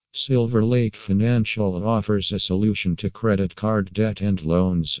SilverLake Financial offers a solution to credit card debt and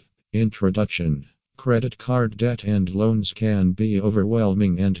loans. Introduction. Credit card debt and loans can be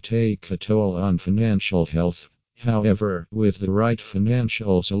overwhelming and take a toll on financial health. However, with the right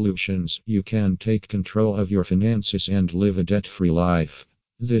financial solutions, you can take control of your finances and live a debt-free life.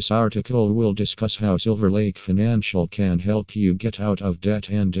 This article will discuss how SilverLake Financial can help you get out of debt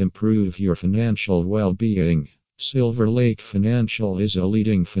and improve your financial well-being. SilverLake Financial is a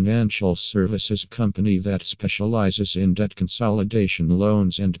leading financial services company that specializes in debt consolidation,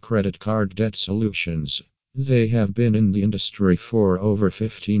 loans, and credit card debt solutions. They have been in the industry for over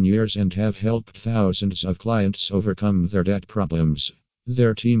 15 years and have helped thousands of clients overcome their debt problems.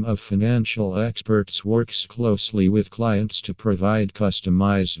 Their team of financial experts works closely with clients to provide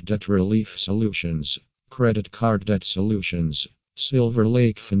customized debt relief solutions. Credit card debt solutions.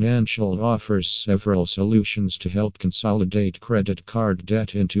 SilverLake Financial offers several solutions to help consolidate credit card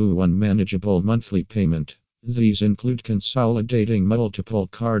debt into one manageable monthly payment. These include consolidating multiple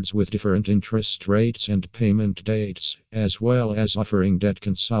cards with different interest rates and payment dates, as well as offering debt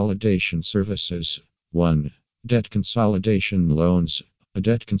consolidation services. 1. Debt consolidation loans. A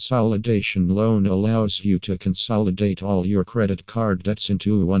debt consolidation loan allows you to consolidate all your credit card debts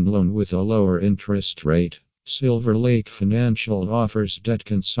into one loan with a lower interest rate. SilverLake Financial offers debt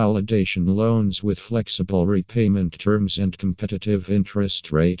consolidation loans with flexible repayment terms and competitive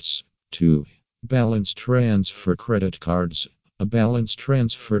interest rates. 2. Balance transfer credit cards. A balance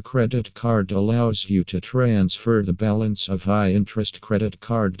transfer credit card allows you to transfer the balance of high-interest credit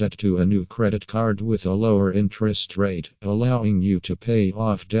card debt to a new credit card with a lower interest rate, allowing you to pay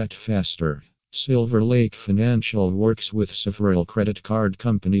off debt faster. SilverLake Financial works with several credit card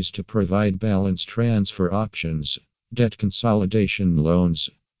companies to provide balance transfer options. Debt consolidation loans.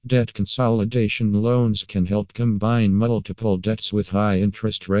 Debt consolidation loans can help combine multiple debts with high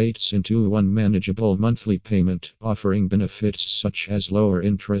interest rates into one manageable monthly payment, offering benefits such as lower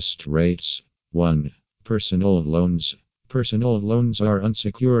interest rates. 1. Personal loans. Personal loans are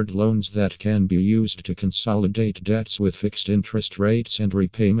unsecured loans that can be used to consolidate debts with fixed interest rates and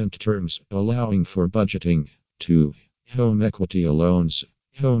repayment terms, allowing for budgeting. 2. Home equity loans.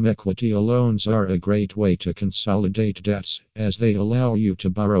 Home equity loans are a great way to consolidate debts, as they allow you to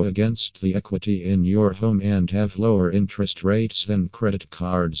borrow against the equity in your home and have lower interest rates than credit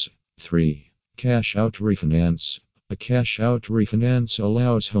cards. 3. Cash out refinance. A cash out refinance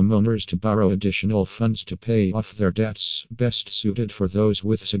allows homeowners to borrow additional funds to pay off their debts, best suited for those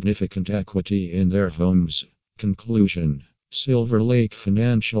with significant equity in their homes. Conclusion. SilverLake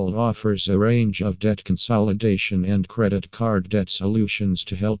Financial offers a range of debt consolidation and credit card debt solutions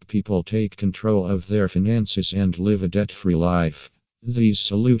to help people take control of their finances and live a debt-free life. These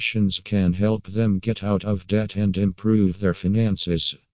solutions can help them get out of debt and improve their finances.